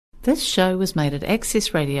This show was made at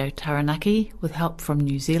Access Radio Taranaki with help from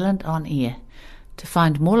New Zealand On Air. To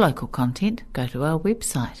find more local content, go to our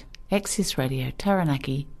website,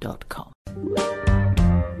 accessradiotaranaki.com.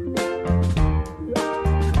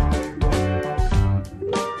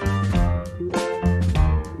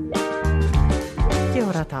 Kia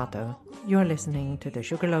ora tātou. You're listening to the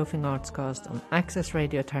Sugar Loafing Artscast on Access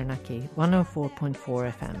Radio Taranaki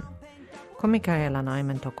 104.4 FM. Ko Michaela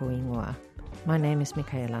Nyman toko ingoa. My name is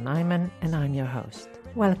Michaela Nyman and I'm your host.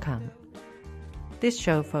 Welcome. This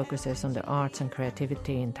show focuses on the arts and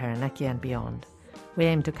creativity in Taranaki and beyond. We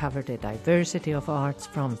aim to cover the diversity of arts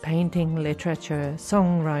from painting, literature,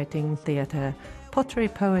 songwriting, theatre, pottery,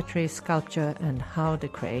 poetry, sculpture, and how the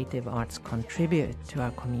creative arts contribute to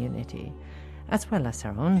our community, as well as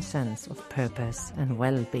our own sense of purpose and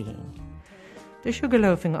well-being. The Sugar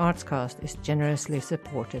Loafing Artscast is generously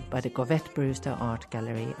supported by the Govette Brewster Art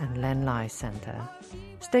Gallery and Len Lai Centre.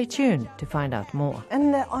 Stay tuned to find out more.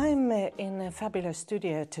 And I'm in a fabulous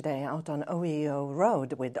studio today out on OEO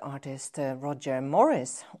Road with artist Roger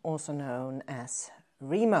Morris, also known as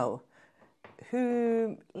Remo,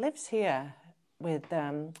 who lives here with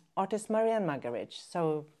artist Marianne Margarich.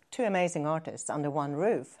 So two amazing artists under one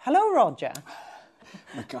roof. Hello, Roger.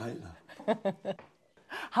 Michaela.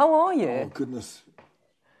 How are you? Oh, goodness.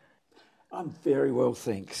 I'm very well,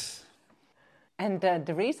 thanks. And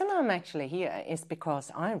the reason I'm actually here is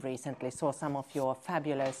because I recently saw some of your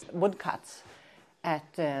fabulous woodcuts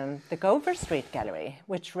at the Gover Street Gallery,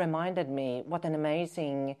 which reminded me what an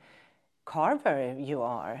amazing carver you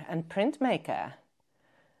are and printmaker.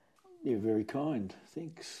 You're very kind,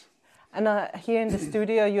 thanks. And here in the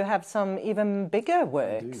studio you have some even bigger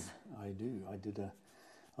works. I do.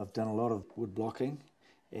 I've done a lot of wood blocking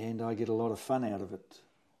and I get a lot of fun out of it.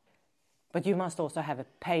 But you must also have a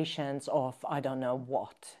patience of I don't know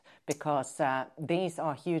what, because these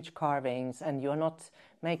are huge carvings and you're not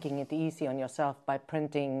making it easy on yourself by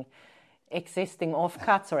printing existing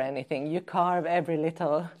offcuts or anything. You carve every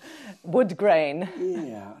little wood grain.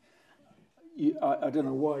 Yeah. I don't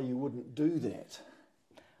know why you wouldn't do that.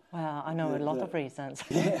 Well, I know a lot of reasons.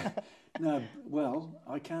 Yeah. No, well,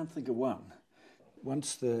 I can't think of one.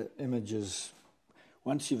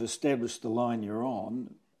 Once you've established the line you're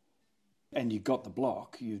on and you've got the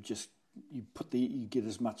block, you get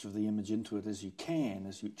as much of the image into it as you can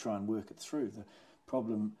as you try and work it through. The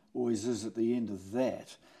problem always is at the end of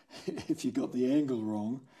that, if you got the angle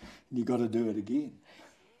wrong, you've got to do it again.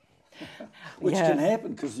 Which can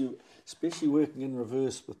happen because especially working in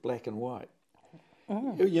reverse with black and white.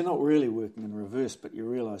 You're not really working in reverse, but you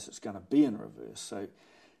realise it's going to be in reverse. So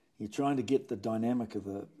you're trying to get the dynamic of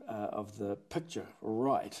the picture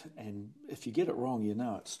right, and if you get it wrong, you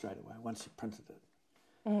know it straight away once you printed it.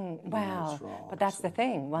 Wow, but that's the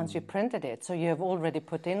thing. Once you printed it, so you have already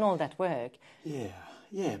put in all that work. Yeah,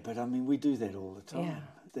 but I mean we do that all the time. Yeah.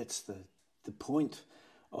 That's the point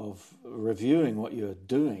of reviewing what you're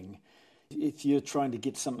doing. If you're trying to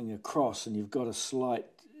get something across and you've got a slight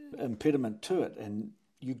impediment to it, and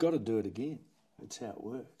you've got to do it again. That's how it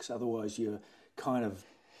works. Otherwise, you're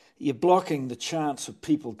blocking the chance of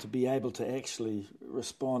people to be able to actually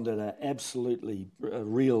respond at an absolutely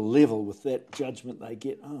real level with that judgment they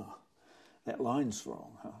get. Oh, that line's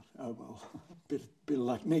wrong. Oh well, better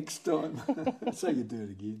luck next time. So you do it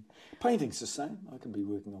again. Painting's the same. I can be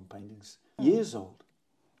working on paintings years old.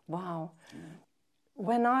 Wow. Yeah.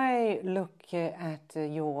 When I look at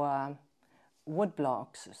your wood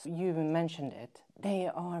blocks, you mentioned it, they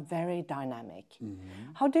are very dynamic.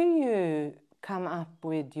 Mm-hmm. How do you come up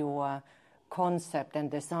with your concept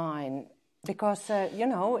and design? Because,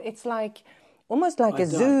 it's like almost like a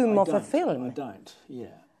zoom of a film. I don't,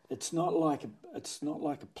 yeah. It's not like a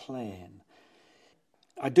plan.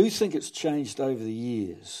 I do think it's changed over the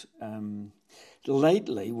years.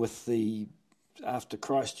 Lately, after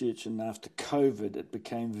Christchurch and after COVID, it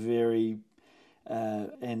became very...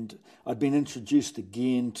 and I'd been introduced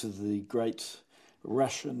again to the great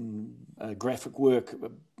Russian graphic work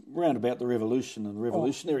around about the revolution and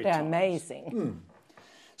revolutionary times. They're amazing.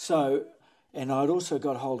 So, and I'd also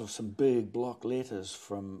got hold of some big block letters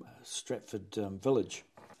from Stratford Village,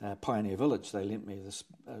 Pioneer Village. They lent me this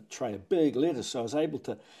tray of big letters, so I was able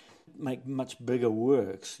to make much bigger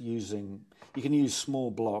works using... You can use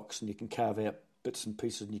small blocks and you can carve out bits and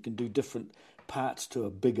pieces and you can do different parts to a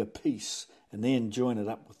bigger piece and then join it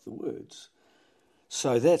up with the words.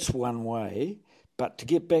 So that's one way. But to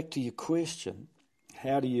get back to your question,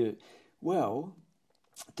 how do you... Well,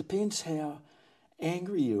 it depends how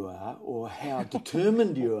angry you are or how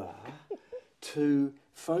determined you are to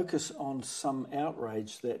focus on some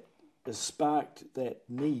outrage that has sparked that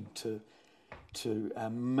need to to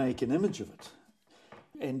make an image of it.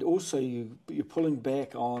 And also you're pulling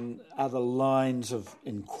back on other lines of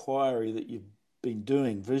inquiry that you've been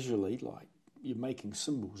doing visually, like you're making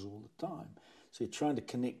symbols all the time. So you're trying to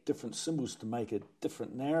connect different symbols to make a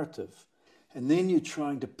different narrative. And then you're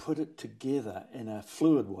trying to put it together in a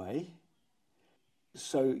fluid way.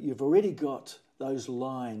 So you've already got those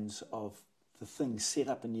lines of the thing set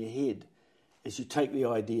up in your head as you take the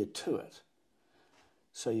idea to it.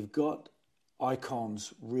 So you've got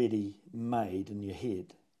icons ready made in your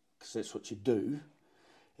head, because that's what you do.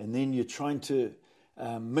 And then you're trying to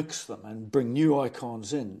mix them and bring new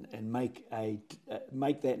icons in and make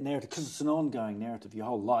that narrative, because it's an ongoing narrative. Your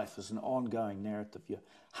whole life is an ongoing narrative. You're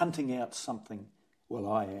hunting out something. Well,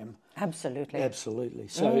 I am. Absolutely.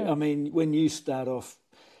 So, I mean, when you start off,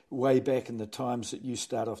 way back in the times that you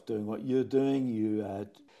start off doing what you're doing,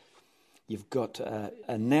 you've got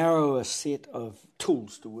a narrower set of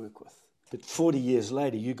tools to work with. But 40 years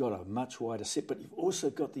later, you've got a much wider set, but you've also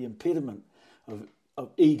got the impediment of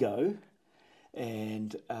ego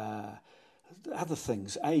and other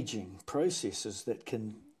things, aging processes that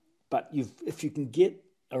can... But if you can get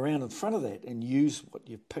around in front of that and use what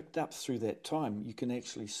you've picked up through that time, you can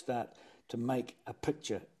actually start to make a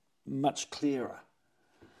picture much clearer.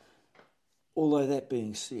 Although that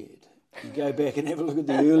being said, you go back and have a look at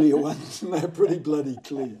the earlier ones and they're pretty bloody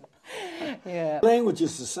clear. Yeah. Language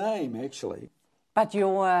is the same, actually. But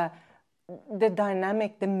the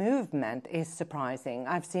dynamic, the movement is surprising.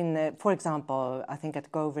 I've seen, for example, I think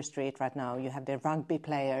at Gover Street right now, you have the rugby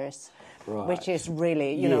players, right, which is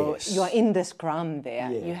really, you know, you are in the scrum there.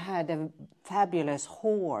 Yeah. You had a fabulous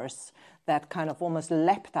horse that kind of almost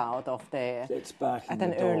leapt out of the... That's back at in an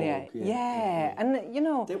the earlier... dog. Yeah. And, you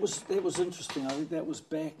know... That was interesting. I think that was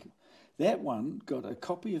back... That one got... A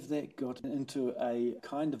copy of that got into a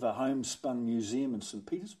kind of a homespun museum in St.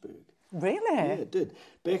 Petersburg. Really? Yeah, it did.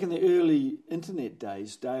 Back in the early internet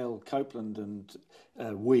days, Dale Copeland and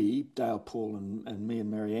Dale Paul and me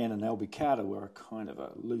and Marianne and Albie Carter were a kind of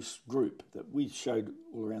a loose group that we showed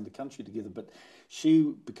all around the country together. But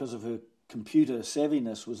she, because of her computer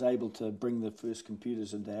savviness, was able to bring the first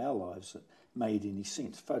computers into our lives that made any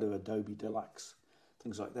sense. Photo Adobe Deluxe,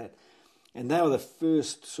 things like that. And they were the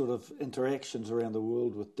first sort of interactions around the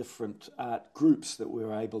world with different art groups that we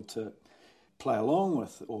were able to play along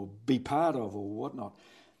with or be part of or whatnot.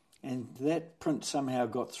 And that print somehow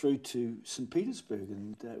got through to St. Petersburg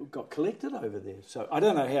and got collected over there. So I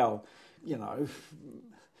don't know how, you know,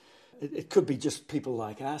 it could be just people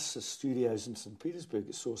like us, the studios in St. Petersburg,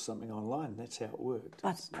 that saw something online. That's how it worked.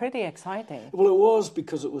 That's pretty exciting. Well, it was,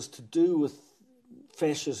 because it was to do with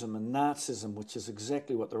fascism and Nazism, which is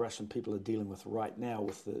exactly what the Russian people are dealing with right now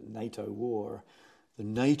with the NATO war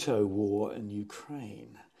in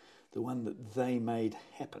Ukraine, the one that they made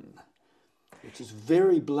happen, which is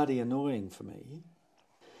very bloody annoying for me,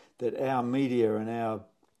 that our media and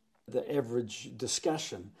the average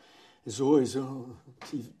discussion is always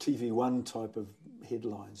TV1 type of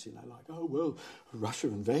headlines, you know, like, oh, well, Russia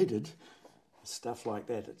invaded, stuff like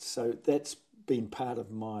that. So that's been part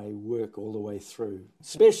of my work all the way through,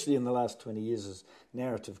 especially in the last 20 years, is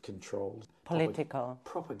narrative control. Political.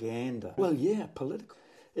 Propaganda. Well, yeah, political.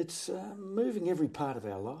 It's moving every part of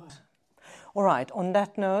our lives. All right, on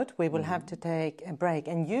that note, we will have to take a break.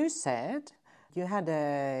 And you said you had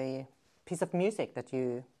a piece of music that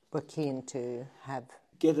you were keen to have.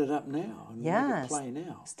 Get it up now and make it play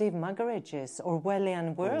now. Steve Muggeridge's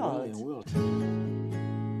Orwellian World. Orwellian World.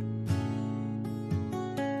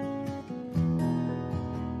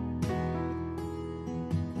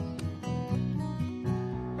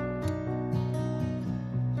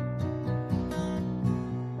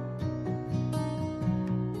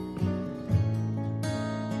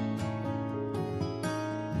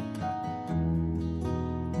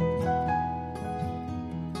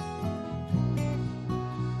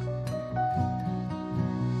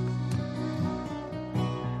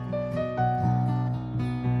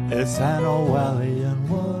 It's an Orwellian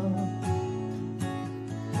world,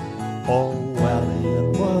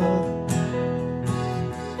 Orwellian world,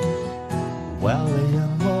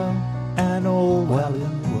 Orwellian world, an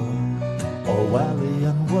Orwellian world,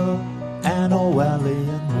 Orwellian world, an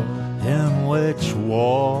Orwellian world, in which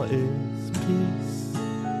war is peace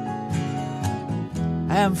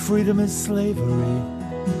and freedom is slavery,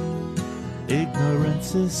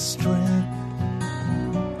 ignorance is strength.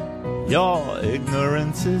 Your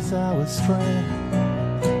ignorance is our strength.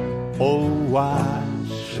 Oh, why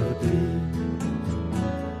should we?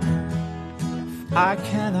 I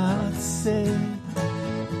cannot say.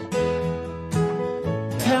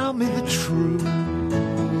 Tell me the truth.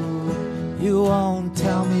 You you won't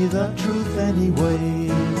tell me the truth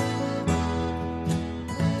anyway.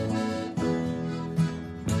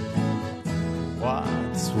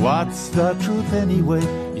 What's the truth anyway?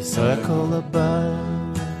 You circle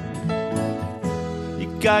above, you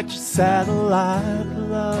got your satellite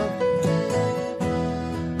love,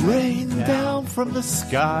 rain down from the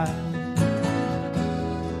sky.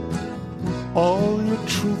 All your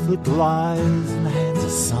truth, it lies in the hands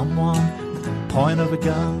of someone at the point of a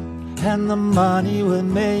gun. And the money we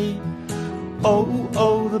made,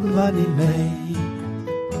 oh, the money made.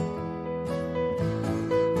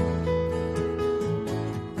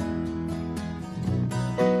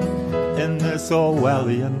 In this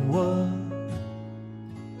Orwellian world,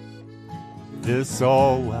 this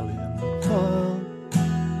Orwellian world,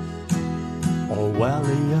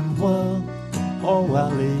 Orwellian world,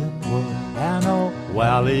 Orwellian world, an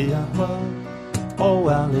Orwellian world,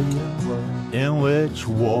 Orwellian world, in which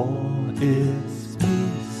war is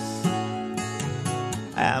peace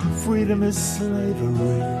and freedom is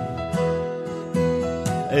slavery,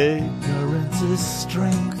 ignorance is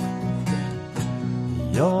strength.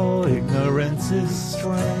 Your ignorance is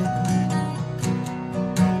strength.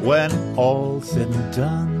 When all's said and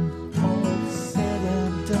done,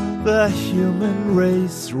 the human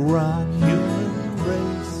race run.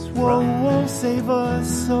 Whoa, save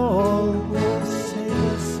us all.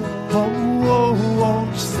 Oh,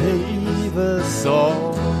 won't save us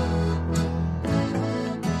all.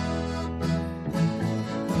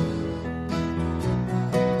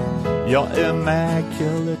 Your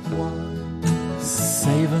immaculate one,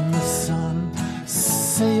 saving the sun,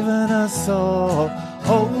 saving us all.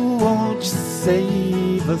 Oh, won't you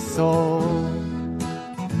save us all?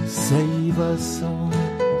 Save us all.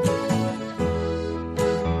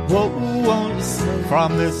 Whoa, won't you save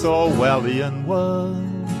from this Orwellian world?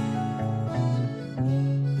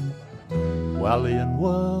 Orwellian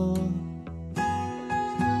world.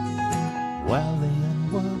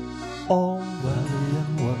 Orwellian world. Orwellian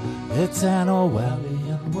world. It's an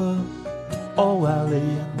Orwellian world.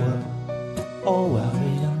 Orwellian world,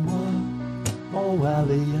 Orwellian world,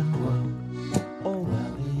 Orwellian world,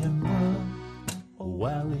 Orwellian world,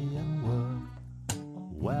 Orwellian world,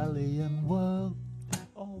 Orwellian world,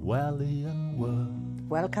 Orwellian world.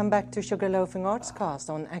 Welcome back to Sugar Loafing Artscast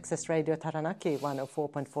on Access Radio Taranaki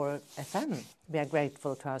 104.4 FM. We are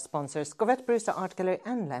grateful to our sponsors, Govett Brewster Art Gallery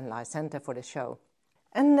and Lenlai Centre for the show.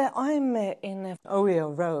 And I'm in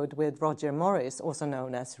Ohio Road with Roger Morris, also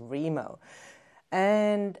known as Remo.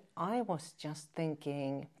 And I was just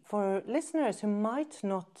thinking, for listeners who might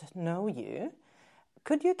not know you,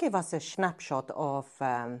 could you give us a snapshot of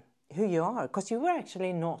who you are? Because you were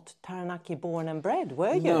actually not Taranaki born and bred,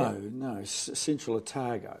 were you? No, Central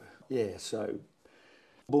Otago. Yeah, so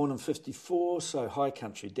born in 54, so high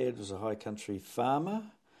country. Dad was a high country farmer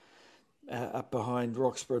up behind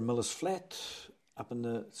Roxburgh and Miller's Flat, up in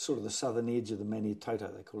the sort of the southern edge of the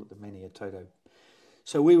Maniatoto. They call it the Maniatoto.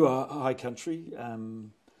 So we were high country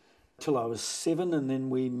till I was 7, and then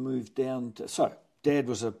we moved down to... So Dad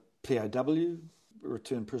was a POW,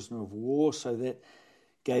 returned prisoner of war, so that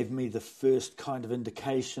gave me the first kind of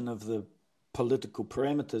indication of the political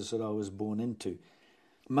parameters that I was born into.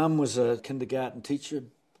 Mum was a kindergarten teacher,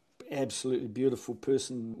 absolutely beautiful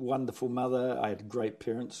person, wonderful mother. I had great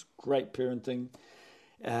parents, great parenting.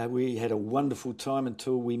 We had a wonderful time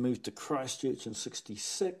until we moved to Christchurch in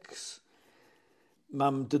 1966.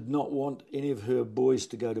 Mum did not want any of her boys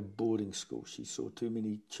to go to boarding school. She saw too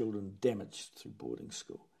many children damaged through boarding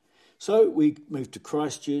school. So we moved to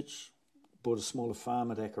Christchurch, bought a smaller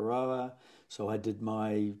farm at a.k.a. So I did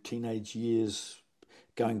my teenage years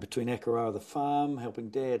going between a.k.a. the farm, helping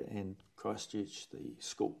Dad, and Christchurch, the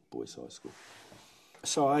school, boys' high school.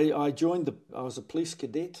 So I joined I was a police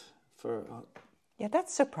cadet for... Yeah,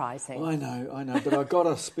 that's surprising. I know, but I've got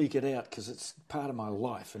to speak it out because it's part of my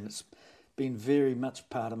life, and it's been very much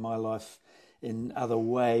part of my life in other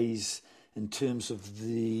ways in terms of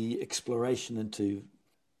the exploration into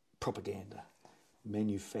propaganda,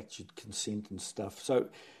 manufactured consent and stuff. So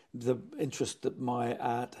the interest that my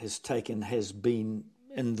art has taken has been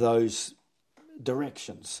in those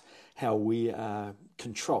directions, how we are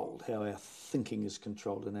controlled, how our thinking is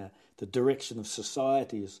controlled, and the direction of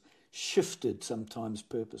society is shifted sometimes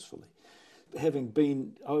purposefully. I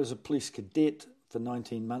was a police cadet for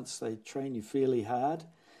 19 months. They train you fairly hard,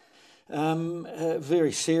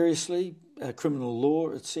 very seriously, criminal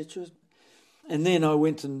law, etc. And then I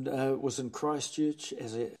went and was in Christchurch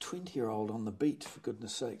as a 20-year-old on the beat, for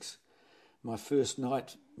goodness sakes. My first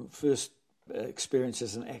experience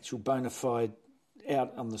as an actual bona fide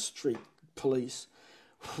out on the street police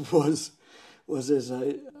was was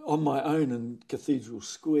on my own in Cathedral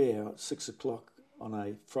Square at 6 o'clock on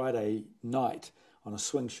a Friday night on a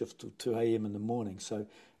swing shift till 2 a.m. in the morning. So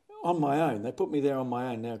on my own, they put me there on my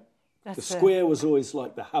own. Now, the square was always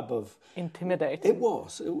like the hub of... Intimidating. It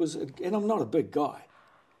was, and I'm not a big guy.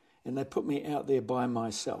 And they put me out there by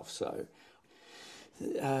myself, so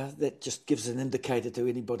that just gives an indicator to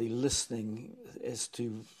anybody listening as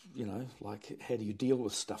to, like, how do you deal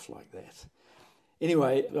with stuff like that.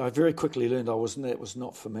 Anyway, I very quickly learned that was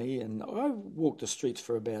not for me, and I walked the streets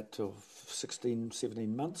for about 16,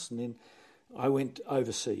 17 months, and then I went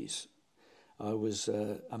overseas. I was,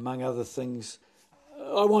 among other things,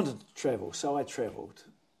 I wanted to travel, so I travelled.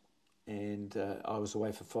 And I was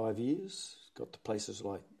away for 5 years, got to places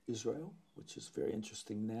like Israel, which is very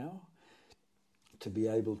interesting now, to be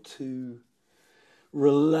able to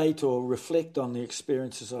relate or reflect on the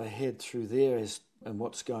experiences I had through there and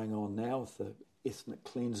what's going on now with the ethnic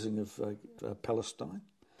cleansing of Palestine.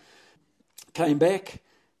 Came back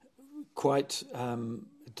quite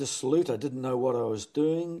dissolute. I didn't know what I was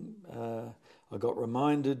doing. I got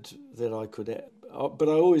reminded that I could, but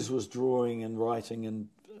I always was drawing and writing, and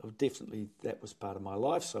definitely that was part of my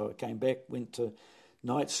life. So I came back, went to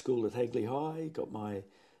night school at Hagley High, got my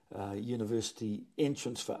university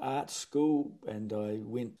entrance for art school, and I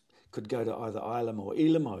could go to either Ilam or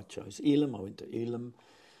Elam. I chose Elam. I went to Elam.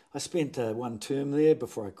 I spent one term there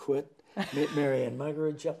before I quit. Met Marianne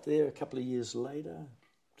Muggeridge up there a couple of years later.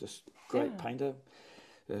 Just great painter,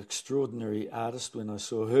 extraordinary artist. When I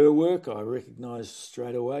saw her work, I recognised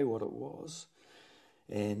straight away what it was.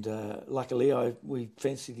 And luckily, we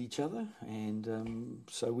fancied each other, and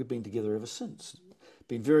so we've been together ever since.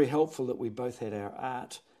 Been very helpful that we both had our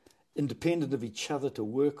art independent of each other to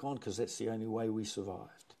work on, because that's the only way we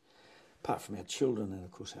survived. Apart from our children and,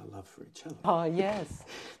 of course, our love for each other. Oh, yes.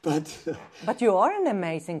 But you are an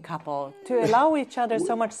amazing couple to allow each other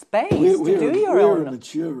so much space to do your own. We're a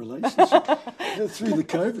mature relationship. Through the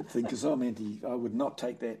COVID thing, because I would not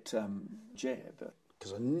take that jab,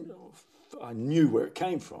 because I knew where it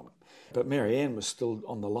came from. But Marianne was still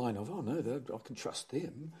on the line of, oh, no, I can trust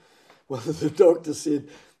them. Well, the doctor said,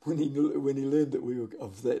 when he learned that we were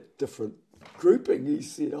of that different grouping, he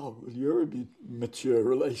said, oh, well, you're a mature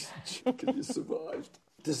relationship, because you survived.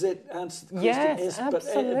 Does that answer the question? Yes,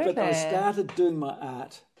 absolutely. But I started doing my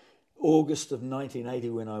art August of 1980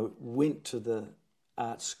 when I went to the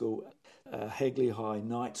art school, Hagley High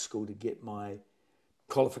night school, to get my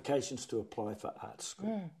qualifications to apply for art school.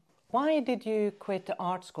 Mm. Why did you quit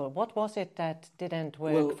art school? What was it that didn't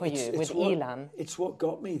work for you with Elam? It's what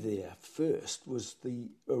got me there first, was the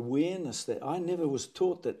awareness that I never was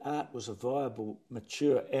taught that art was a viable,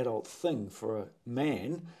 mature adult thing for a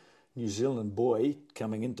man, New Zealand boy,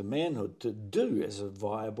 coming into manhood to do as a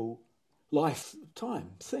viable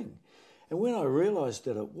lifetime thing. And when I realised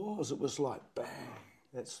that it was like, bang,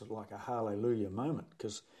 that's like a hallelujah moment,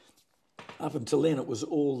 because up until then, it was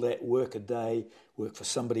all that work a day, work for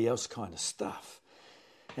somebody else kind of stuff.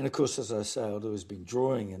 And of course, as I say, I'd always been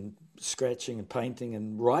drawing and scratching and painting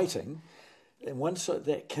and writing. And once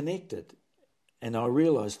that connected, and I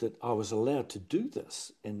realised that I was allowed to do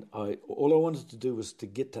this, and all I wanted to do was to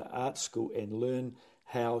get to art school and learn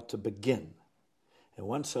how to begin. And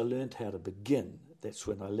once I learned how to begin, that's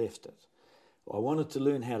when I left it. I wanted to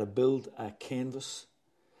learn how to build a canvas,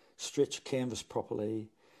 stretch a canvas properly,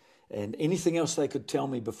 and anything else they could tell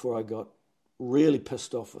me before I got really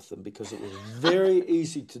pissed off with them, because it was very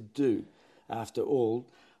easy to do. After all,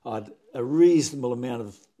 I'd a reasonable amount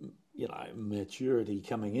of, maturity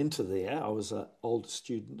coming into there. I was an older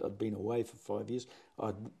student. I'd been away for 5 years.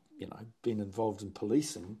 I'd, been involved in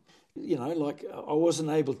policing. I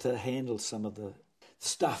wasn't able to handle some of the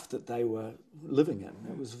stuff that they were living in.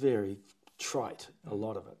 It was very trite, a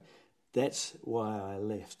lot of it. That's why I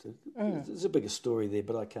left. There's a bigger story there,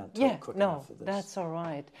 but I can't tell quick enough of this. That's all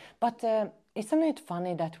right. But isn't it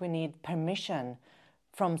funny that we need permission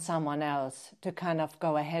from someone else to kind of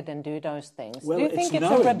go ahead and do those things? Well, do you think it's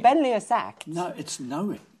a rebellious act? No, it's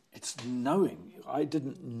knowing. It's knowing. I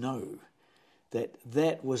didn't know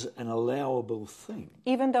that was an allowable thing.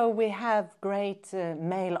 Even though we have great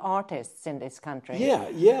male artists in this country.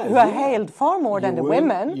 Who are hailed far more than the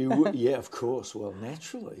women. Yeah, of course. Well,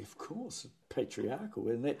 naturally, of course. Patriarchal.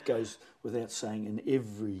 And that goes without saying in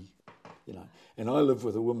every, And I live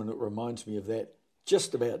with a woman that reminds me of that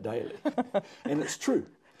just about daily. And it's true.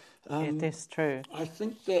 It is true. I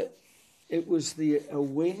think that it was the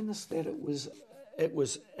awareness that it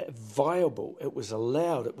was viable, it was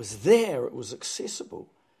allowed, it was there, it was accessible.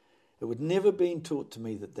 It would never been taught to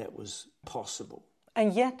me that was possible.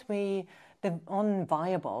 And yet we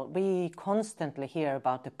unviable. We constantly hear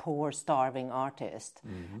about the poor, starving artist,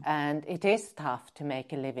 and it is tough to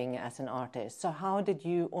make a living as an artist. So how did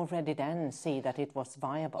you already then see that it was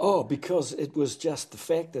viable? Oh, because it was just the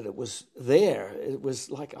fact that it was there. It was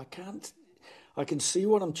like, I can see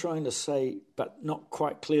what I'm trying to say, but not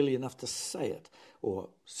quite clearly enough to say it, or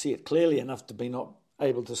see it clearly enough to be not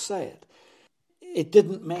able to say it. It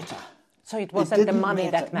didn't matter. So it wasn't the money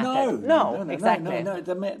that mattered? No, exactly. No,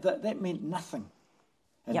 that meant nothing.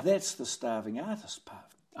 And that's the starving artist part.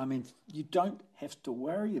 I mean, you don't have to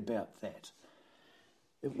worry about that.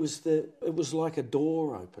 It was like a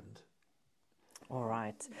door opened. All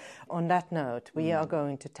right. On that note, we are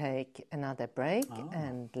going to take another break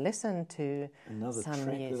and listen to another some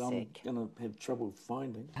track music. that I'm going to have trouble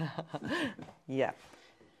finding. Yeah.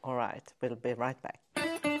 All right. We'll be right back.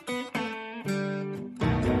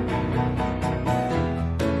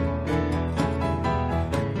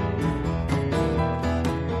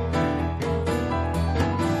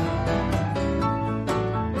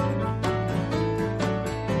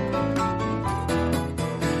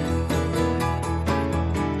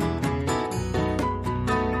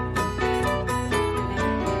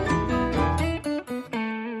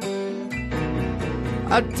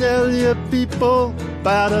 I tell you people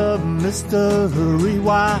about a mystery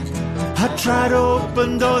why I try to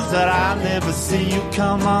open doors that I never see. You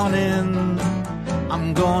come on in,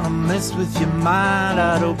 I'm gonna mess with your mind.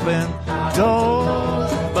 I'd open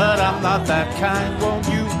doors, but I'm not that kind. Won't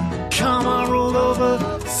you come on, roll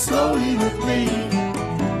over slowly with me?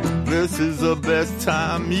 This is the best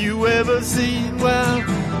time you ever seen. Well,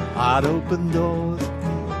 I'd open doors,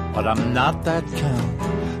 but I'm not that kind.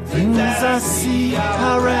 Things I see,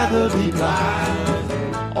 I'd rather be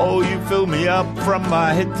blind. Oh, you fill me up from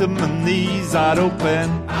my head to my knees. I'd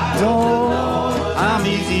open doors, I'm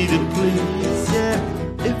easy to please. Yeah,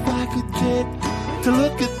 if I could get to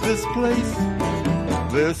look at this place,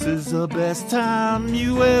 this is the best time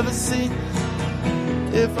you ever seen.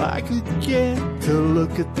 If I could get to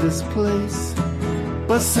look at this place,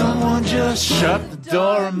 but someone just shut the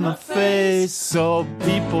door in my face. So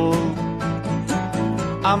people,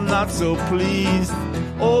 I'm not so pleased.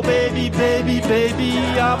 Oh baby, baby, baby,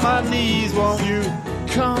 on my knees. Won't you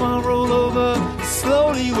come and roll over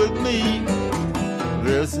slowly with me?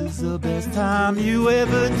 This is the best time you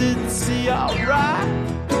ever did see.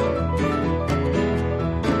 Alright.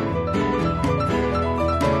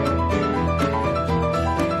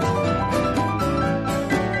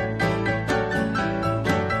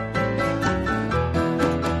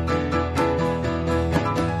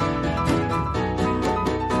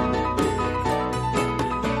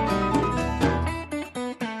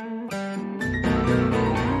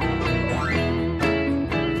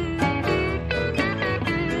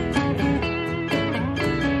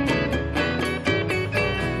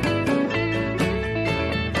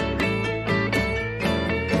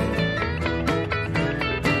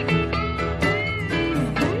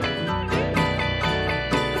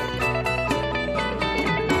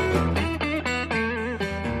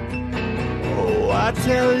 I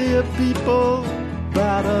tell you people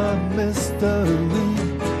about a mystery.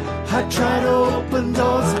 I try to open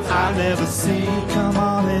doors I never see. Come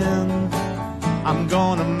on in, I'm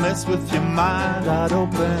gonna mess with your mind. I'd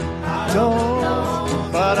open doors,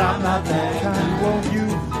 but I'm not that kind. Won't you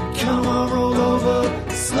come on, roll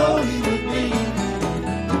over slowly with me?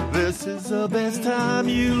 This is the best time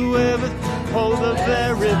you ever, oh the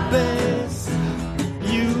very best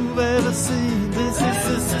you've ever seen. This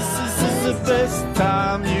is the best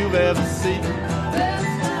time you've ever seen.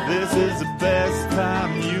 This is the best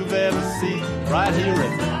time you've ever seen. Right here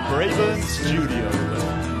at Braeburn Studio,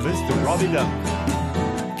 Mr. Robbie Dunn.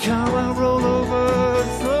 Come and roll over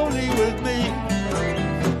slowly with me.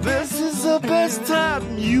 This is the best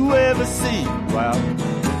time you ever see. Well,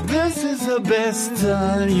 this is the best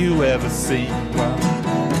time you ever see. Well,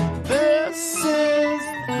 this is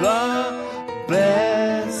the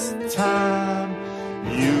best time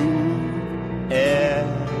you ever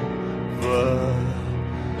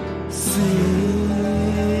see.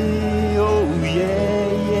 Oh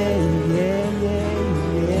yeah, yeah, yeah, yeah,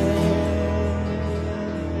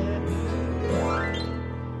 yeah.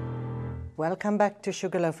 Welcome back to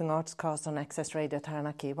Sugarloafing Artscast on Access Radio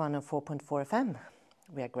Taranaki 104.4 FM.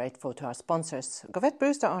 We are grateful to our sponsors, Govette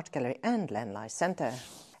Brewster Art Gallery and Lenlai Center.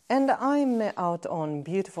 And I'm out on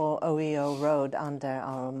beautiful OEO Road under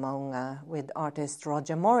our maunga with artist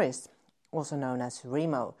Roger Morris, also known as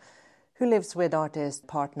Remo, who lives with artist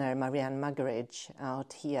partner Marianne Muggeridge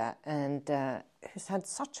out here, and who's had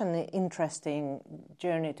such an interesting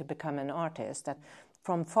journey to become an artist, that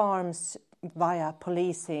from farms via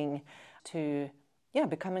policing to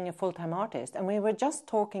becoming a full-time artist. And we were just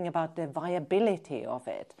talking about the viability of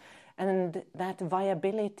it. And that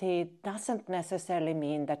viability doesn't necessarily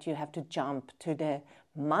mean that you have to jump to the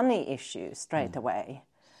money issue straight away.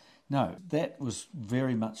 No, that was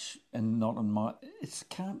very much not in my...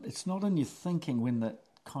 It's not in your thinking when that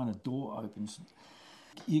kind of door opens.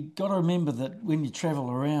 You've got to remember that when you travel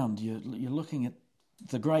around, you're looking at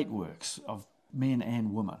the great works of men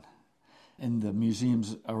and women in the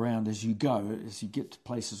museums around as you go, as you get to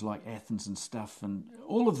places like Athens and stuff, and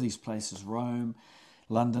all of these places, Rome,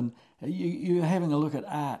 London, you're having a look at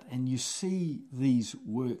art and you see these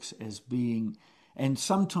works as being... And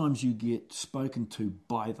sometimes you get spoken to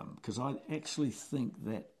by them, because I actually think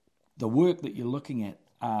that the work that you're looking at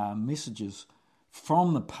are messages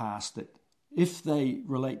from the past that, if they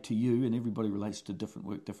relate to you, and everybody relates to different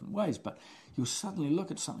work different ways, but you'll suddenly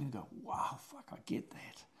look at something and go, wow, fuck, I get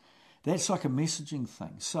that. That's like a messaging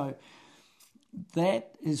thing. So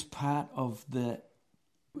that is part of the...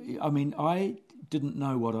 I mean, I didn't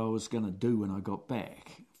know what I was going to do when I got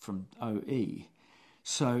back from OE.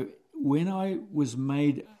 So when I was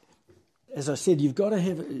made, as I said, you've got to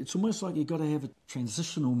have, it's almost like you've got to have a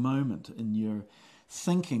transitional moment in your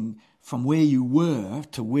thinking from where you were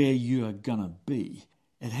to where you are going to be.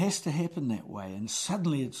 It has to happen that way, and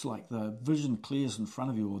suddenly it's like the vision clears in front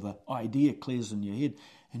of you, or the idea clears in your head,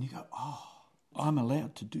 and you go, oh, I'm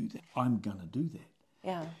allowed to do that. I'm going to do that.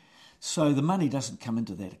 Yeah. So the money doesn't come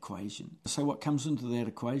into that equation. So what comes into that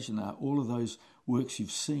equation are all of those works you've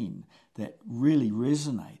seen that really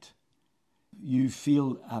resonate. You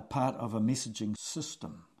feel a part of a messaging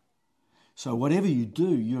system. So whatever you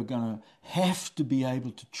do, you're going to have to be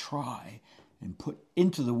able to try and put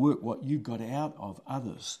into the work what you got out of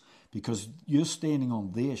others, because you're standing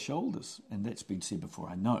on their shoulders. And that's been said before,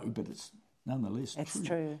 I know, but it's nonetheless true. It's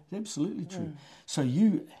true. It's absolutely true. So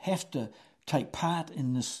you have to take part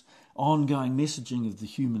in this ongoing messaging of the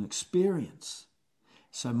human experience.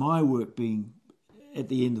 So my work being at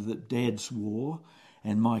the end of the Dad's War,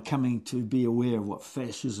 and my coming to be aware of what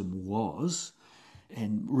fascism was,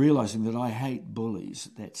 and realising that I hate bullies,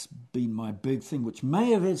 that's been my big thing, which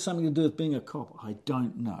may have had something to do with being a cop. I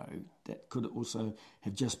don't know. That could also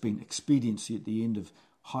have just been expediency at the end of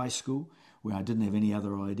high school, where I didn't have any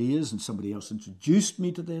other ideas and somebody else introduced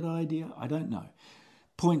me to that idea. I don't know.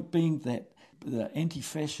 Point being that the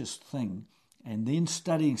anti-fascist thing, and then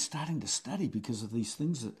starting to study because of these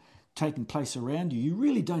things that taking place around you, you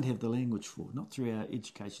really don't have the language for, not through our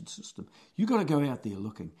education system. You've got to go out there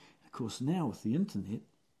looking. Of course, now with the internet,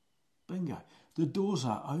 bingo, the doors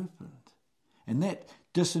are opened. And that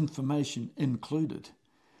disinformation included,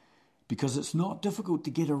 because it's not difficult to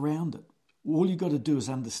get around it. All you've got to do is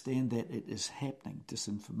understand that it is happening.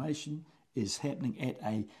 Disinformation is happening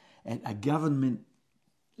at a government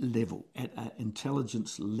level, at an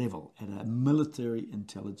intelligence level, at a military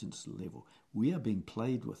intelligence level. We are being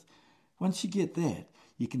played with. Once you get that,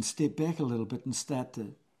 you can step back a little bit and start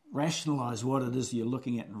to rationalise what it is you're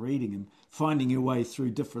looking at and reading, and finding your way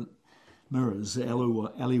through different mirrors,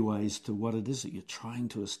 alleyways to what it is that you're trying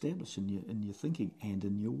to establish in your thinking and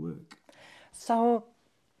in your work. So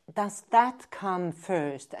does that come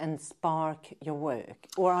first and spark your work?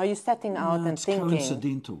 Or are you setting out and thinking? It's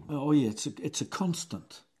coincidental. Oh yeah, it's a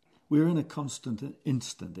constant. We're in a constant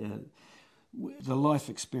instant. The life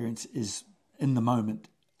experience is in the moment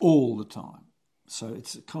all the time. So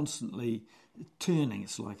it's constantly turning.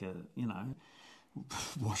 It's like a,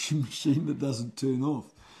 washing machine that doesn't turn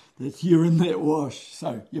off. That you're in that wash,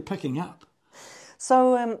 so you're picking up.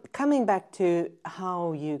 So coming back to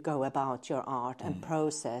how you go about your art and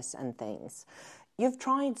process and things, you've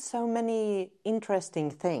tried so many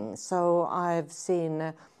interesting things. So I've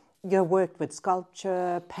seen you've worked with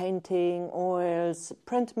sculpture, painting, oils,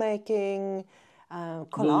 printmaking,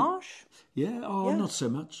 collage. Not so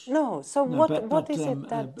much. No, so what is it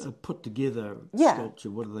that... A put together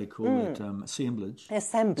sculpture, what do they call it? Assemblage.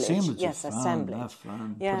 Assemblage, yes, assemblage.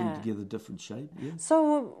 Fun, putting together different shape. Yeah.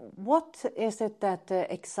 So what is it that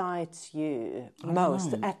excites you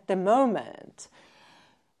most at the moment?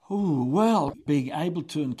 Oh, well, being able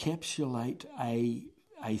to encapsulate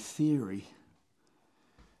a theory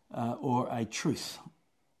or a truth.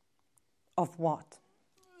 Of what?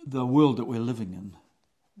 The world that we're living in.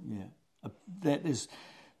 Yeah. That is,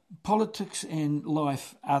 politics and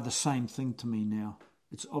life are the same thing to me now.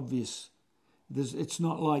 It's obvious. It's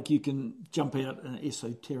not like you can jump out an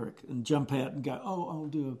esoteric and jump out and go, oh, I'll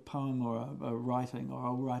do a poem or a writing, or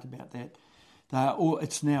I'll write about that.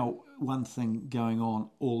 It's now one thing going on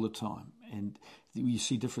all the time. And you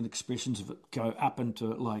see different expressions of it go up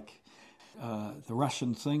into it, like The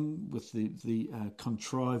Russian thing with the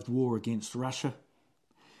contrived war against Russia.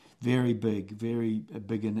 Very big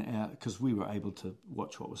in our, because we were able to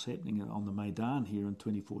watch what was happening on the Maidan here in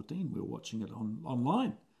 2014. We were watching it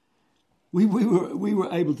online. We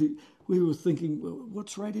were able to. We were thinking, well,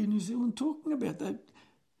 what's Radio New Zealand talking about?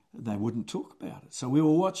 They wouldn't talk about it. So we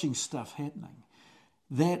were watching stuff happening.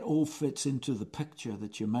 That all fits into the picture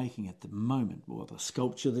that you're making at the moment, or the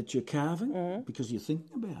sculpture that you're carving, because you're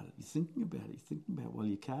thinking about it. You're thinking about while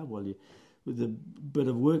you carve, with the bit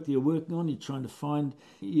of work that you're working on,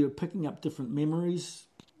 you're picking up different memories,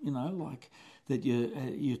 like that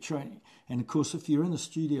you're training. And of course, if you're in the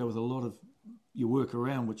studio with a lot of your work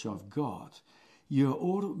around, which I've got, you're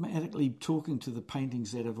automatically talking to the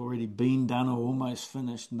paintings that have already been done or almost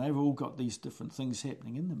finished, and they've all got these different things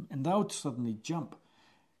happening in them, and they'll suddenly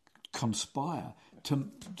conspire to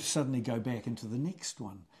suddenly go back into the next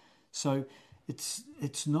one. So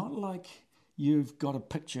it's not like you've got a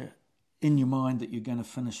picture in your mind that you're going to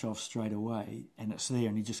finish off straight away and it's there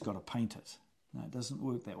and you just got to paint it. No, it doesn't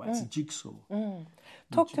work that way. It's a jigsaw.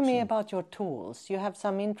 Talk to me about your tools. You have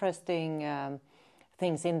some interesting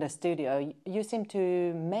things in the studio. You seem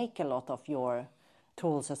to make a lot of your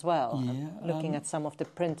tools as well. Yeah, looking at some of the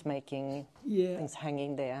printmaking things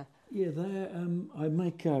hanging there. Yeah, I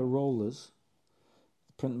make rollers,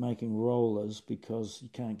 printmaking rollers, because you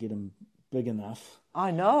can't get them big enough.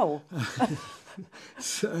 I know.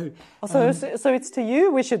 So it's to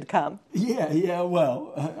you we should come. Yeah.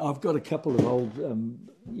 Well, I've got a couple of old.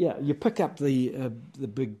 You pick up the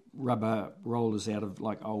big rubber rollers out of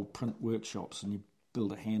like old print workshops, and you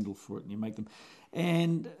build a handle for it, and you make them.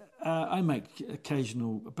 And I make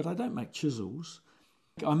occasional, but I don't make chisels.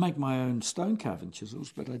 I make my own stone carving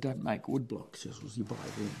chisels, but I don't make woodblock chisels. You buy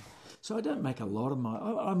them. So I don't make a lot of my.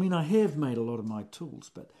 I mean, I have made a lot of my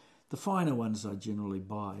tools, but the finer ones I generally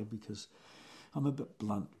buy because I'm a bit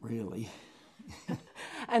blunt, really.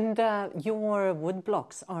 And your wood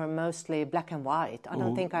blocks are mostly black and white. I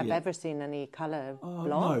don't think I've ever seen any colour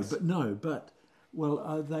blocks. But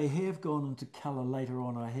they have gone into colour later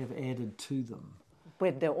on. I have added to them.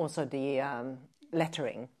 With also the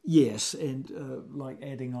lettering. Yes, and like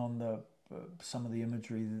adding on some of the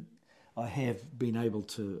imagery that I have been able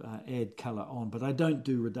to add colour on, but I don't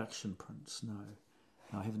do reduction prints, no.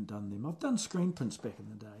 I haven't done them. I've done screen prints back in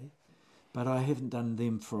the day, but I haven't done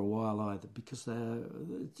them for a while either because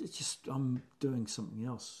I'm doing something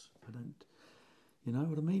else. I don't, you know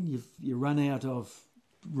what I mean? You run out of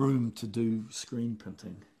room to do screen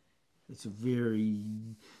printing. It's a very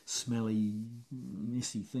smelly,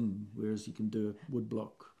 messy thing, whereas you can do a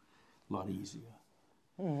woodblock a lot easier.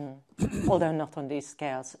 Mm-hmm. Although not on these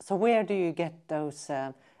scales. So where do you get those?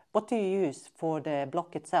 What do you use for the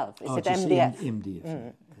block itself? Is it MDF? MDF.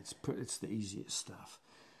 Mm. It's the easiest stuff.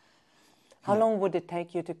 How long would it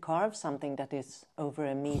take you to carve something that is over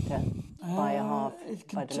a metre by a half?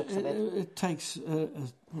 By the looks of it, it takes.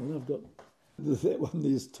 I've got that one.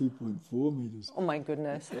 There's 2.4 metres. Oh my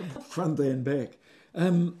goodness! Front and back.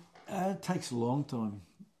 It takes a long time,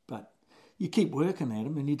 but you keep working at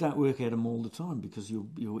them, and you don't work at them all the time because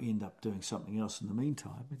you'll end up doing something else in the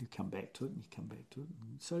meantime, and you come back to it, and you come back to it.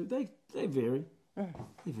 And so they vary. Mm.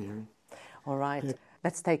 They vary. All right,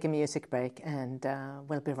 let's take a music break, and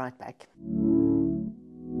we'll be right back.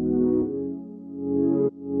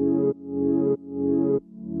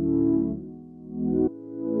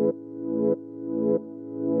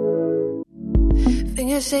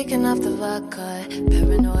 Fingers shaking off the vodka,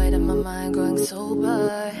 paranoid in my mind growing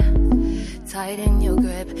sober. Tighten your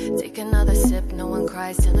grip, take another sip, no one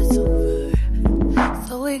cries till it's over.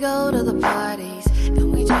 So we go to the parties,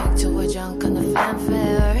 and we drink till we're drunk on the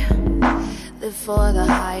fanfare. Live for the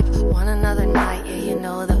hype, want another night, yeah, you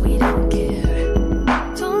know that we don't care.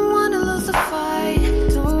 Don't wanna lose the fight,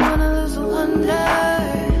 don't wanna lose the wonder.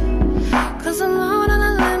 Cause I'm out on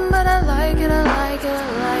a limb, but I like it, I like it,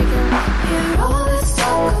 I like it. Hear all this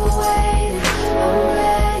talk away, I'm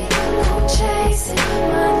ready, go chase it.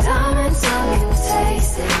 My diamonds, I can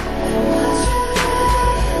taste it.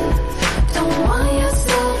 Don't want your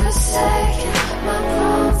silver second. My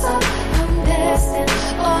crown's up, I'm destined.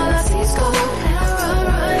 All I see is gold, and I run,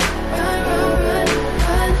 run, run, run,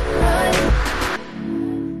 run, run.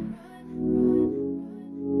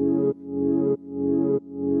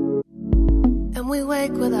 And we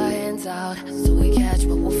wake with our hands out, so we catch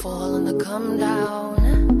what will fall on the come down.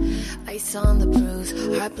 Ice on the bruise,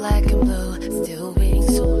 heart black and blue, still beating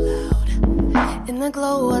so loud. In the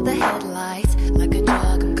glow of the headlights, like a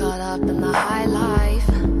drug, I'm caught up in the high life.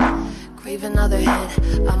 Crave another hit,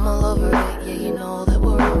 I'm all over it, yeah, you know that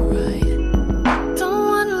we're alright. Don't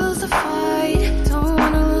wanna lose the fight, don't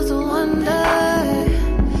wanna lose the wonder.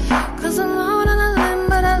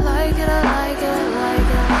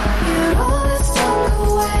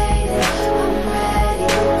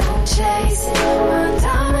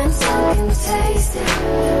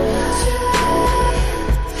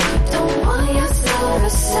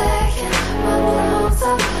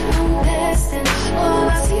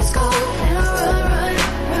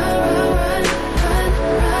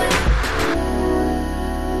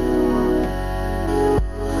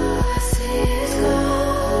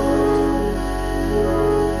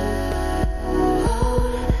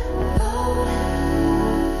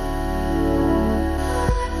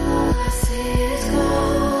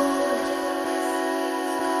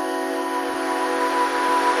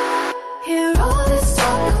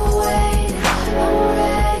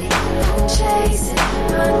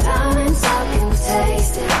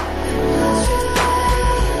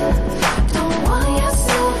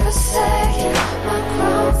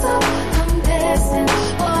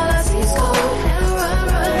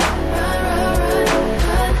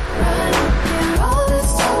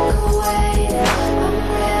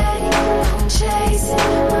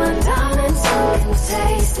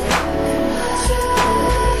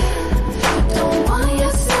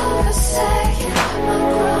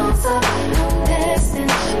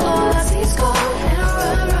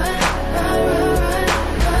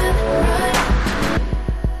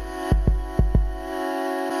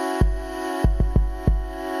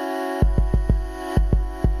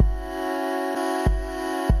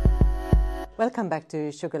 Welcome back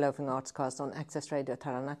to Sugar Loafing Artscast on Access Radio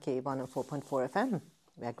Taranaki 104.4 FM.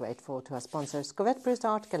 We are grateful to our sponsors Covette Brewster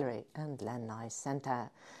Art Gallery and Lanai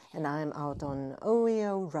Centre. And I'm out on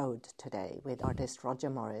OEO Road today with artist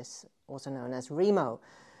Roger Morris, also known as Remo,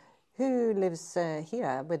 who lives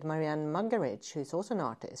here with Marianne Muggeridge, who's also an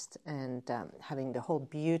artist, and having the whole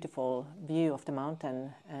beautiful view of the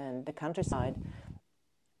mountain and the countryside.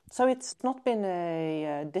 So it's not been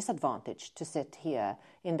a disadvantage to sit here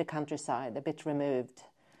in the countryside, a bit removed,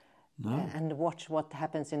 and watch what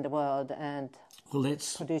happens in the world and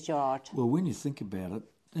produce your art. Well, when you think about it,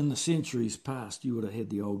 in the centuries past, you would have had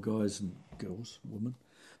the old guys and girls, women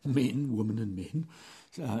and men,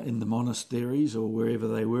 in the monasteries or wherever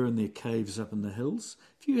they were in their caves up in the hills.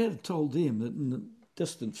 If you had told them that in the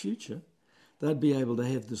distant future, they'd be able to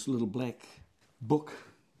have this little black book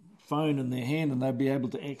phone in their hand and they'd be able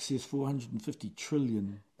to access 450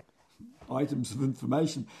 trillion items of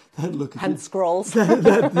information, they'd look at and scrolls.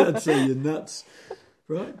 they'd say you're nuts,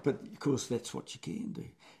 right? But of course that's what you can do.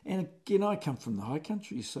 And again, I come from the high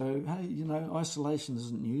country, so hey, isolation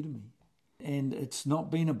isn't new to me, and it's not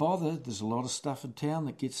been a bother. There's a lot of stuff in town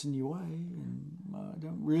that gets in your way, and I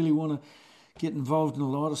don't really want to get involved in a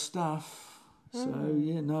lot of stuff. So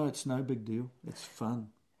it's no big deal. It's fun.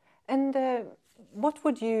 And what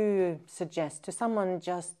would you suggest to someone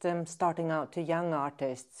just starting out, to young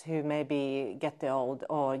artists who maybe get the old,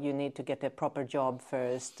 or you need to get a proper job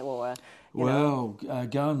first, or go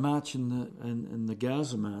and march in the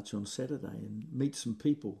Gaza March on Saturday and meet some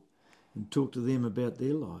people and talk to them about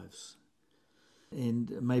their lives,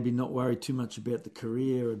 and maybe not worry too much about the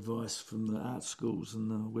career advice from the art schools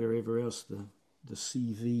and wherever else, the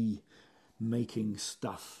CV making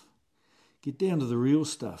stuff. Get down to the real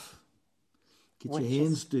stuff. Get your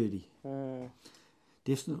hands dirty.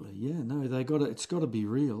 Definitely, it's got to be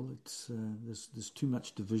real. It's there's too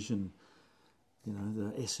much division,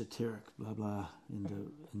 the esoteric blah blah, and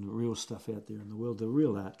the real stuff out there in the world. The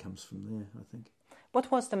real art comes from there, I think. What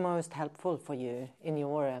was the most helpful for you in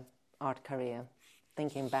your art career?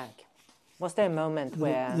 Thinking back, was there a moment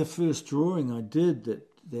where the first drawing I did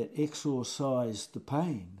that exorcised the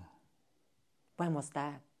pain? When was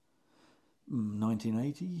that?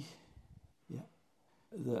 1980.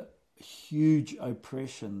 The huge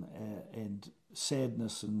oppression and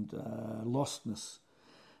sadness and lostness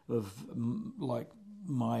of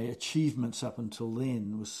my achievements up until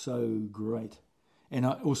then was so great. And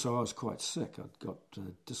I was quite sick. I'd got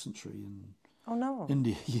dysentery in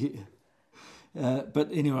India.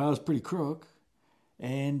 But anyway, I was pretty crook,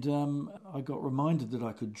 and I got reminded that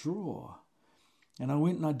I could draw. And I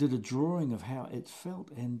went and I did a drawing of how it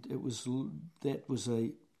felt, and that was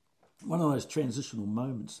one of those transitional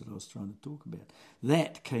moments that I was trying to talk about.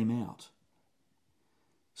 That came out.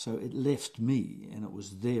 So it left me, and it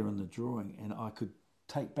was there in the drawing, and I could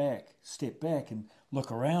step back and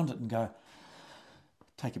look around it and go,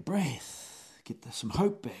 take a breath, get some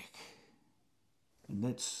hope back. And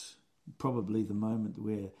that's probably the moment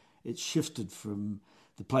where it shifted from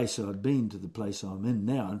the place I'd been to the place I'm in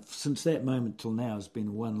now. And since that moment till now has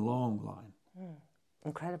been one long line.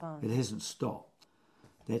 Incredible. It hasn't stopped.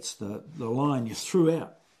 That's the line you threw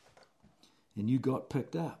out and you got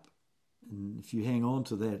picked up. And if you hang on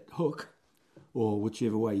to that hook, or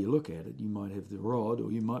whichever way you look at it, you might have the rod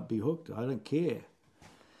or you might be hooked. I don't care.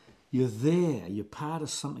 You're there. You're part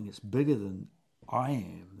of something that's bigger than I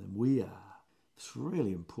am, than we are. It's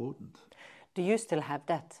really important. Do you still have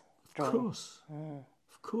that drawing? Of course.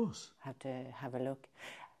 Of course. Have to have a look.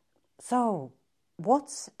 So,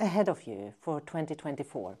 what's ahead of you for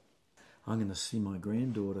 2024? I'm going to see my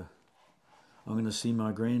granddaughter. I'm going to see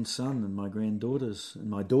my grandson and my granddaughters and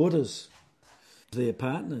my daughters, their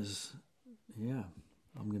partners. Yeah,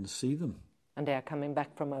 I'm going to see them. And they are coming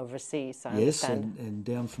back from overseas, I yes, understand. and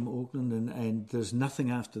down from Auckland, and there's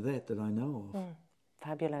nothing after that I know of.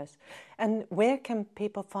 Fabulous. And where can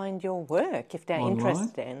people find your work if they're Online?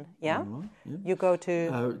 Interested in? Yeah? Online, yeah. You go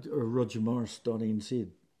to rogermorris.nz.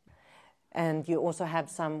 And you also have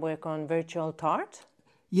some work on virtual art?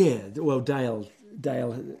 Yeah, well, Dale,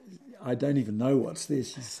 I don't even know what's there.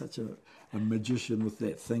 She's such a magician with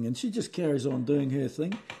that thing, and she just carries on doing her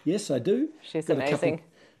thing. Yes, I do. She's amazing.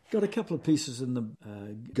 Got a couple of pieces in the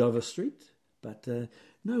Gover Street, but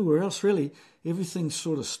nowhere else really. Everything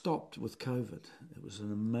sort of stopped with COVID. It was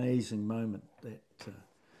an amazing moment that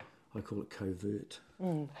I call it covert.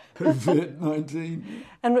 COVID-19.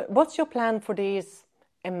 And what's your plan for these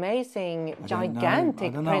amazing,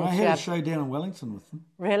 gigantic I don't know. I had a show down in Wellington with them.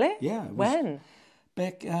 Really? Yeah. When?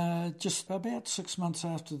 Back just about 6 months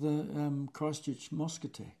after the Christchurch mosque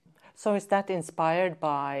attack. So is that inspired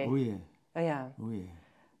by... Oh, yeah. Yeah. Oh, yeah.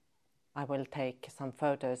 I will take some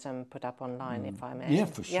photos and put up online if I may. Yeah,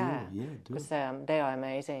 for sure. Yeah, do it. Because they are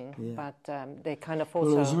amazing. Yeah. But they kind of also...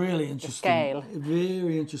 Well, it was really interesting. The scale.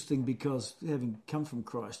 Very interesting, because having come from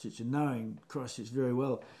Christchurch and knowing Christchurch very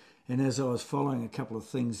well, and as I was following a couple of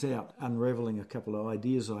things out, unravelling a couple of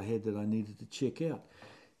ideas I had that I needed to check out,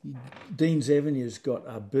 Dean's Avenue's got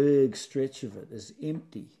a big stretch of it is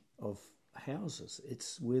empty of houses.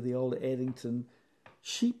 It's where the old Addington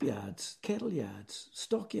sheep yards, cattle yards,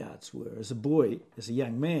 stock yards were. As a boy, as a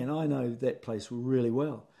young man, I know that place really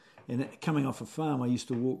well. And coming off a farm, I used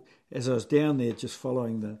to walk, as I was down there just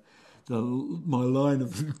following my line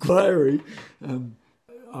of inquiry,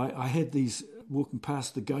 I had these, walking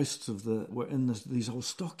past the ghosts were in these old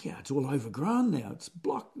stockyards, all overgrown now. It's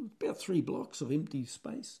about 3 blocks of empty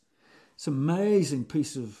space. It's an amazing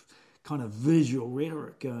piece of kind of visual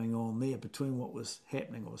rhetoric going on there between what was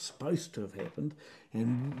happening or was supposed to have happened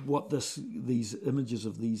and what these images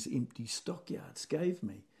of these empty stockyards gave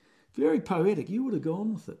me. Very poetic. You would have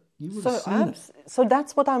gone with it. You would have seen it. So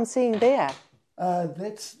that's what I'm seeing there.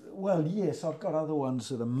 Yes, I've got other ones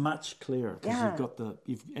that are much clearer because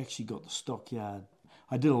you've actually got the stockyard.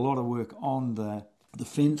 I did a lot of work on the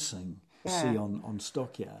fencing, see on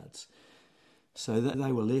stockyards. So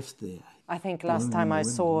they were left there. I think last time I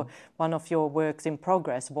saw one of your works in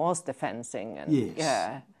progress was the fencing. And, yes.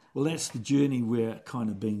 Yeah. Well, that's the journey we're kind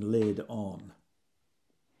of being led on.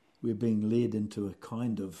 We're being led into a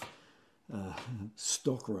kind of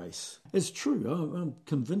stock race. It's true. I'm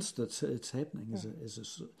convinced it's happening as a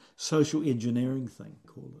social engineering thing,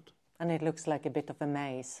 call it. And it looks like a bit of a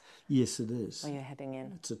maze. Yes, it is. Where you're heading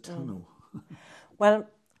in. It's a tunnel. Well,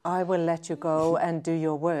 I will let you go and do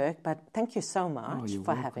your work, but thank you so much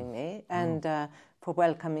for having me and for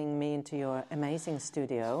welcoming me into your amazing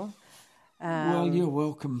studio. Well, you're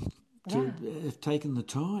welcome to have taken the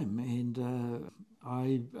time, and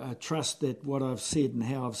I trust that what I've said and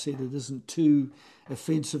how I've said it isn't too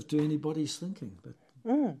offensive to anybody's thinking. But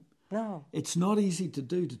no. It's not easy to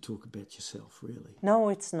talk about yourself, really. No,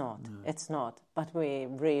 it's not. No. It's not. But we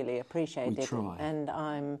really appreciate it. Try. And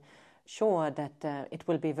I'm sure that it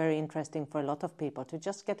will be very interesting for a lot of people to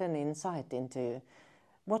just get an insight into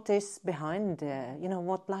what is behind,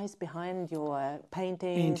 what lies behind your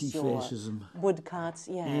paintings, anti-fascism, your woodcuts,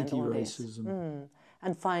 anti-racism.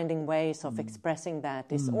 And finding ways of expressing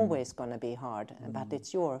that is always going to be hard, but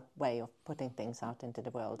it's your way of putting things out into the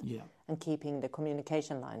world and keeping the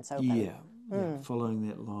communication lines open. Yeah, following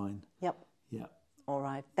that line. Yep. Yeah. All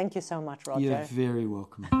right. Thank you so much, Roger. You're very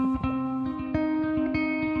welcome.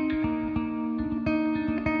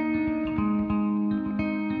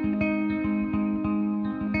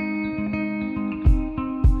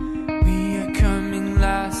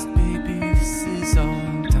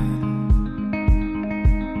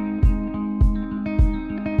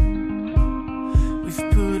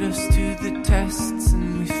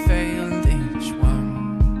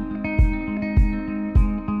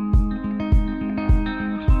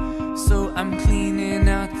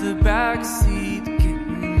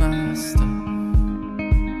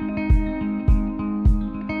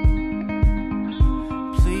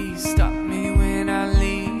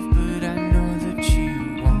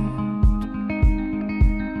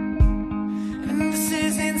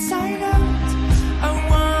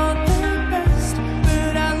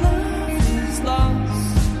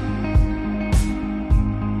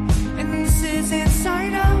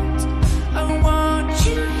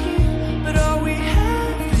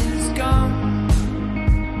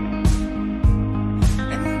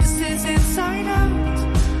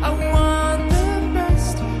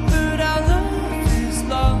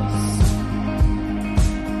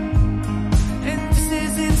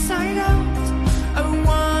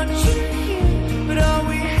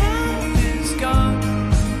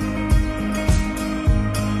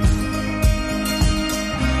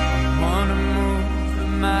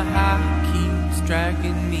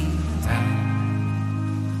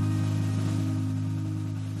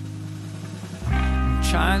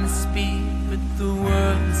 Trying to speak, but the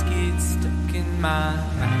words get stuck in my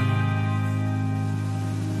mouth.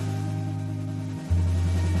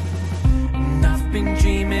 And I've been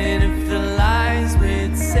dreaming of the lies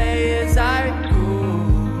we'd say as I go,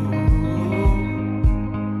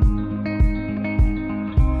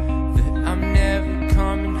 that I'm never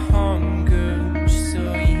coming home, girl, just so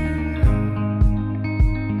you know.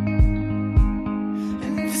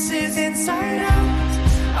 And this is inside out.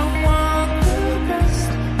 I want the best,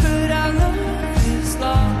 but our love is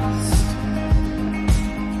lost.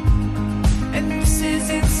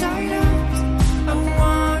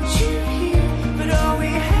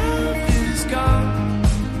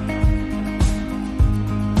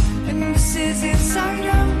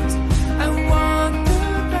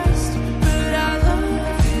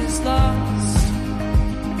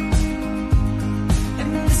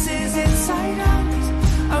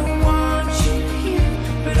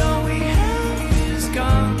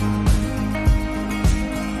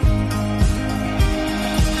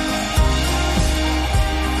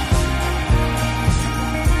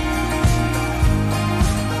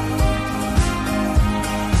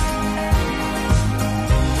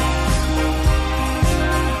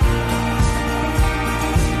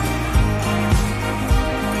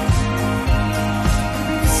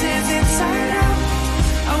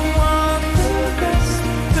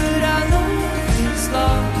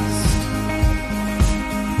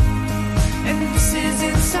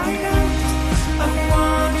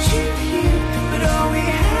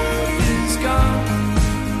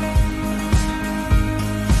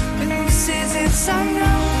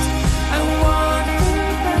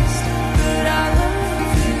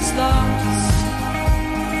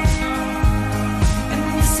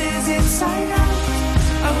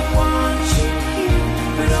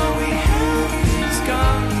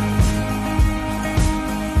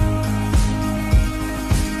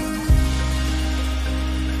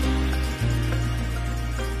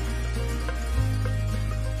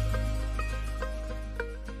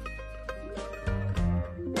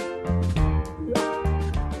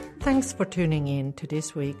 Thanks for tuning in to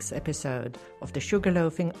this week's episode of the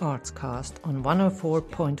Sugarloafing Artscast on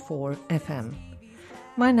 104.4 FM.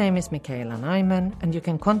 My name is a.k.a. Nyman, and you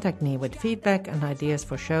can contact me with feedback and ideas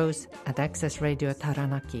for shows at Access Radio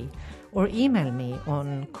Taranaki, or email me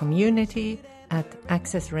on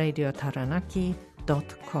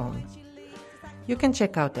community@accessradiotaranaki.com. You can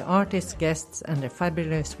check out the artists, guests and their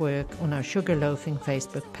fabulous work on our Sugarloafing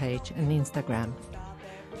Facebook page and Instagram.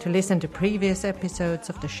 To listen to previous episodes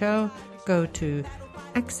of the show, go to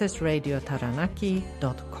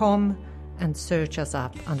accessradiotaranaki.com and search us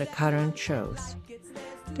up under current shows.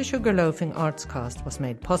 The Sugarloafing Artscast was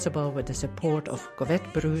made possible with the support of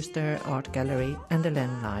Govette Brewster Art Gallery and the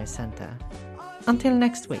Len Lai Centre. Until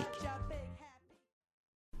next week.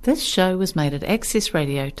 This show was made at Access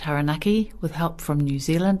Radio Taranaki with help from New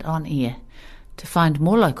Zealand On Air. To find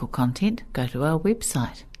more local content, go to our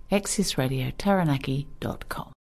website accessradiotaranaki.com.